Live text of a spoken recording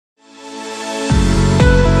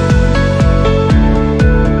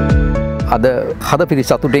අද හද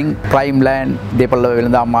පිරිසතුටින් prime land දේපළ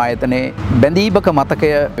වෙළඳාම් ආයතනයේ බැඳීමක මතකය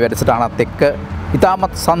වැඩසටහනත් එක්ක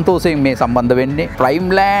ඉතාමත් සන්තෝෂයෙන් මේ සම්බන්ධ වෙන්නේ. ප්‍රයිම්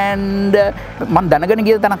ලෑන්ඩ් මම දැනගෙන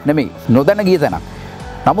ගිය තැනක් නෙමෙයි, නොදැන ගිය තැනක්.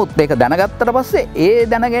 නමුත් ඒක දැනගත්තට පස්සේ ඒ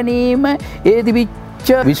දැන ගැනීම, ඒ තිබිච්ච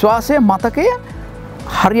විශ්වාසය, මතකය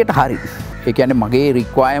හරියට හරි. ඒ කියන්නේ මගේ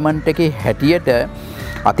රික්වයර්මන්ට් එකේ හැටියට,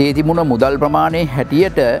 අතේ තිබුණ මුදල් ප්‍රමාණයේ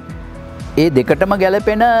හැටියට ඒ දෙකටම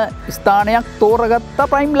ගැලපෙන ස්ථානයක් තෝරගත්තා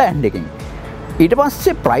ප්‍රයිම් ලෑන්ඩ් එකෙන්. ඊට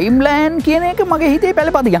පස්සේ ප්‍රයිම් ලෑන්ඩ් කියන එක මගේ හිතේ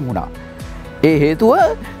පළපදියම් වුණා. ඒ හේතුව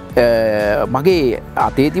මගේ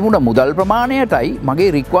අතේ තිබුණ මුදල් ප්‍රමාණයටයි මගේ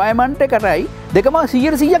රික්වයර්මන්ට් එකටයි දෙකම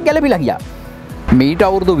 100% ගැලපිලා ගියා. මීට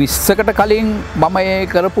අවුරුදු 20කට කලින් මම ඒ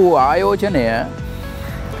කරපු ආයෝජනය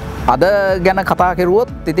අද ගැන කතා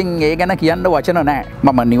කරුවොත් ඉතින් ඒ ගැන කියන්න වචන නැහැ.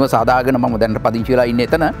 මම නිවස හදාගෙන මම දැන් පදිංචි වෙලා ඉන්නේ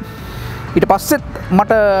එතන. ඊට පස්සෙත්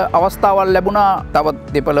මට අවස්ථාවල් ලැබුණා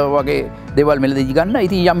තවත් දෙපළ වගේ දේවල් මිලදී ගන්න.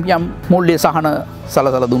 ඉතින් යම් මුල්ලේ සහන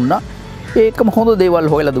සලසලා දුන්නා. ඒකම හොඳ දේවල්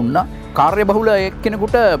හොයලා දුන්නා. කාර්යබහුල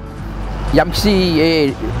එක්කෙනෙකුට යම්කිසි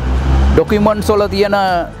ඒ ඩොකියුමන්ට්ස් වල තියෙන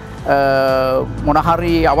මොන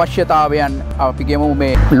හරි අවශ්‍යතාවයන්, අපි කියමු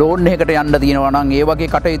මේ ලෝන් එකකට යන්න තියෙනවා නම් ඒ වගේ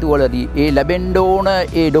කටයුතු වලදී ඒ ලැබෙන්න ඕන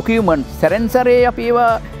ඒ ඩොකියුමන්ට් සැරෙන්සරේ අපි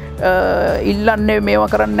ඒවා ඉල්ලන්නේ මේවා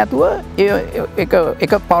කරන්නේ නැතුව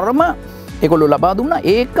ඒක පරම ඒගොල්ලෝ ලබා දුන්නා.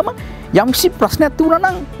 ඒකම යම්කිසි ප්‍රශ්නයක්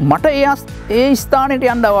තිබුණා නම් මට ඒ ස්ථානෙට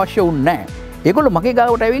යන්න අවශ්‍ය වුණේ නැහැ. ඒගොල්ලෝ මගේ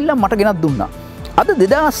ගාවට ඇවිල්ලා මට ගෙනත් දුන්නා. අද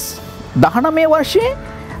 2019 වර්ෂයේ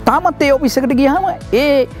තාමත් ඒ ඔෆිස් එකට ගියාම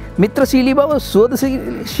ඒ මිත්‍රශීලී බව,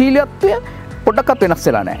 සුවදශීලීත්වය පොඩ්ඩක්වත් වෙනස්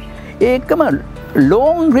වෙලා නැහැ. ඒකම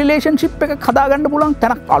ලොං රිලේෂන්ෂිප් එකක් හදාගන්න පුළුවන්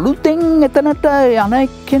තැනක්. අලුතෙන් එතනට යන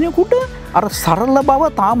කෙනෙකුට අර සරල බව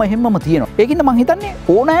තාම එහෙමම තියෙනවා. ඒකින්ද මම හිතන්නේ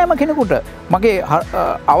ඕනෑම කෙනෙකුට මගේ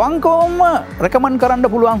අවංකවම රෙකමන්ඩ්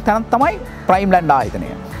කරන්න පුළුවන් තැනක් තමයි ප්‍රයිම් ලෑන්ඩ්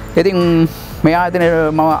ආයතනය. ඉතින් මේ ආයතනය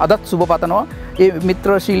මම අදත් සුබ පතනවා. ඒ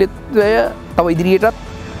මිත්‍රශීලීත්වය තව ඉදිරියටත්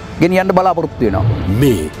ගෙනියන්න බලාපොරොත්තු වෙනවා.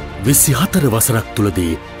 මේ 24 වසරක්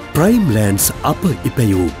තුලදී ප්‍රයිම් ලෑන්ඩ්ස් අප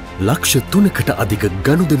ඉපැයූ ලක්ෂ 3කට අධික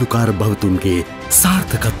ගනුදෙනුකාර භවතුන්ගේ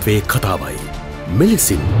සාර්ථකත්වයේ කතාවයි.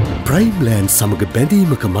 මෙලෙසින් ප්‍රයිම් ලෑන්ඩ් සමග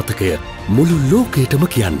බැඳීමක මතකය මුළු ලෝකයටම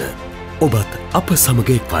කියන්න. ඔබත් අප සමග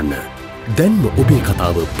එක්වන්න. දැන්ම ඔබේ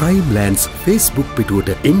කතාව ප්‍රයිම් ලෑන්ඩ්ස් Facebook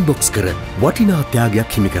පිටුවට ඉන්බොක්ස් කර වටිනා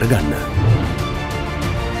ත්‍යාගයක් හිමි කරගන්න.